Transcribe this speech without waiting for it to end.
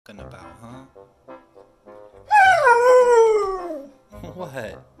Talking about, huh?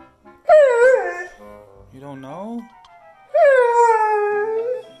 What? You don't know?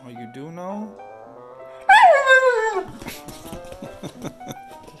 Or you do know?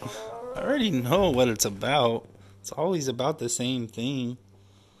 I already know what it's about. It's always about the same thing.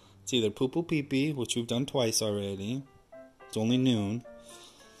 It's either poo poo pee pee, which we've done twice already. It's only noon.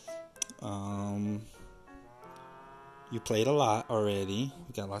 You played a lot already.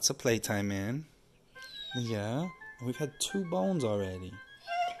 We got lots of playtime in. Yeah. We've had 2 bones already.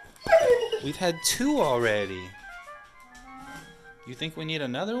 We've had 2 already. You think we need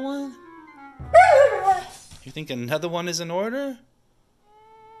another one? You think another one is in order?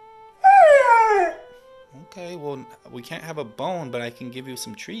 Okay, well, we can't have a bone, but I can give you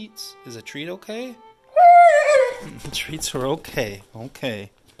some treats. Is a treat okay? Treats are okay. Okay.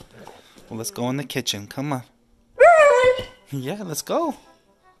 Well, let's go in the kitchen. Come on. Yeah, let's go.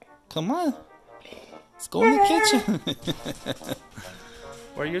 Come on. Let's go in the kitchen.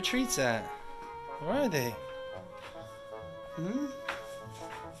 Where are your treats at? Where are they?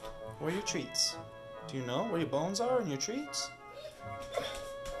 Where are your treats? Do you know where your bones are and your treats?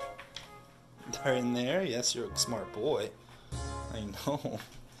 They're in there? Yes, you're a smart boy. I know.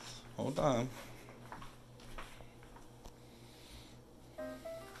 Hold on.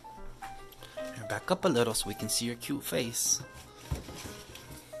 Here, back up a little so we can see your cute face.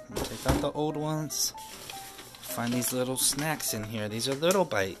 Take out the old ones. Find these little snacks in here. These are little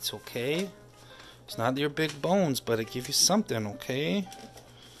bites, okay? It's not your big bones, but it gives you something, okay?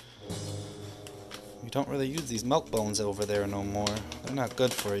 We don't really use these milk bones over there no more. They're not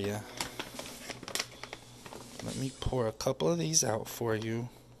good for you. Let me pour a couple of these out for you.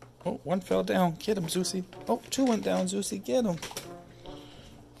 Oh, one fell down. Get him, Zeusy. Oh, 2 went down, Zeusy. Get him.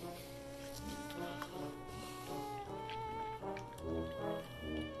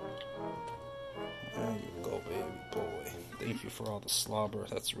 There you go, baby boy. Thank you for all the slobber.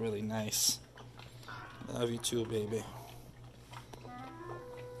 That's really nice. Love you too, baby.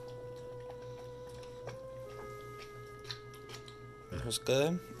 Yours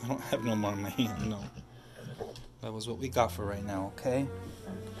good? I don't have no more in my hand, no. That was what we got for right now, okay?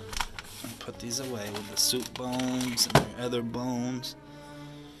 I'll put these away with the soup bones and your other bones.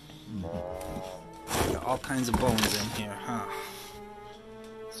 Got all kinds of bones in here, huh?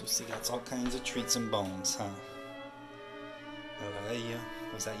 So see, got all kinds of treats and bones, huh?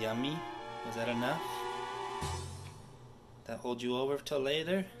 Was that yummy? Was that enough? That hold you over till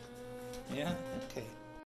later? Yeah? Okay.